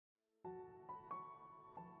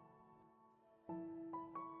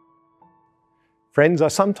Friends, I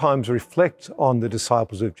sometimes reflect on the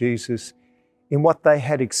disciples of Jesus in what they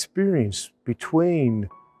had experienced between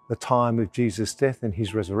the time of Jesus' death and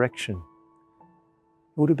his resurrection.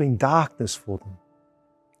 It would have been darkness for them,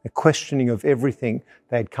 a questioning of everything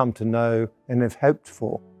they had come to know and have hoped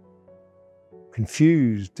for,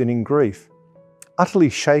 confused and in grief, utterly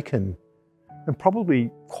shaken and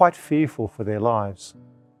probably quite fearful for their lives.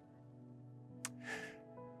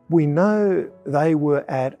 We know they were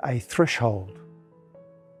at a threshold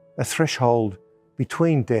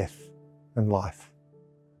between death and life.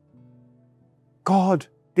 God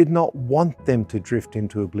did not want them to drift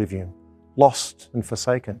into oblivion, lost and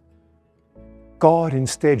forsaken. God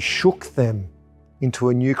instead shook them into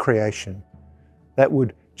a new creation that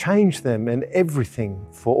would change them and everything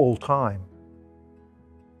for all time.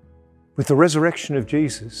 With the resurrection of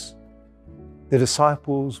Jesus, the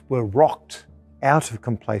disciples were rocked out of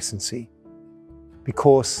complacency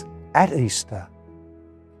because at Easter,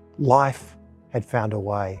 life had found a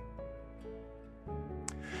way.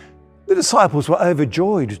 The disciples were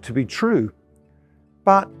overjoyed to be true,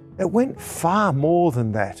 but it went far more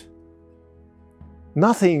than that.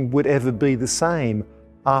 Nothing would ever be the same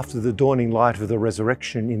after the dawning light of the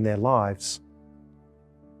resurrection in their lives.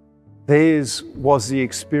 Theirs was the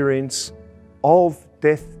experience of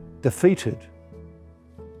death defeated,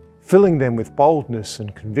 filling them with boldness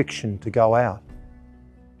and conviction to go out.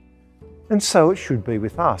 And so it should be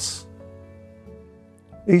with us.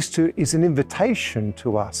 Easter is an invitation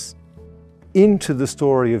to us into the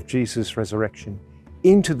story of Jesus' resurrection,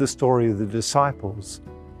 into the story of the disciples,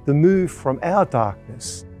 the move from our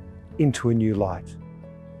darkness into a new light.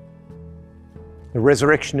 The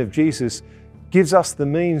resurrection of Jesus gives us the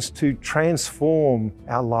means to transform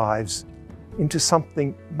our lives into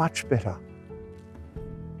something much better.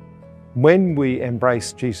 When we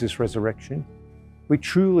embrace Jesus' resurrection, we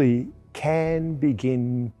truly can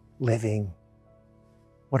begin living.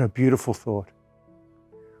 What a beautiful thought.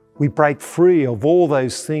 We break free of all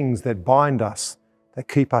those things that bind us, that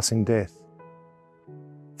keep us in death.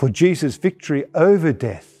 For Jesus' victory over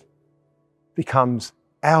death becomes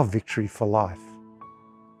our victory for life.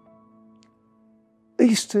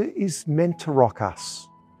 Easter is meant to rock us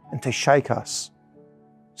and to shake us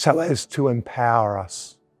so as to empower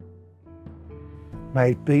us.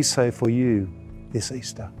 May it be so for you this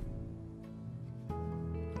Easter.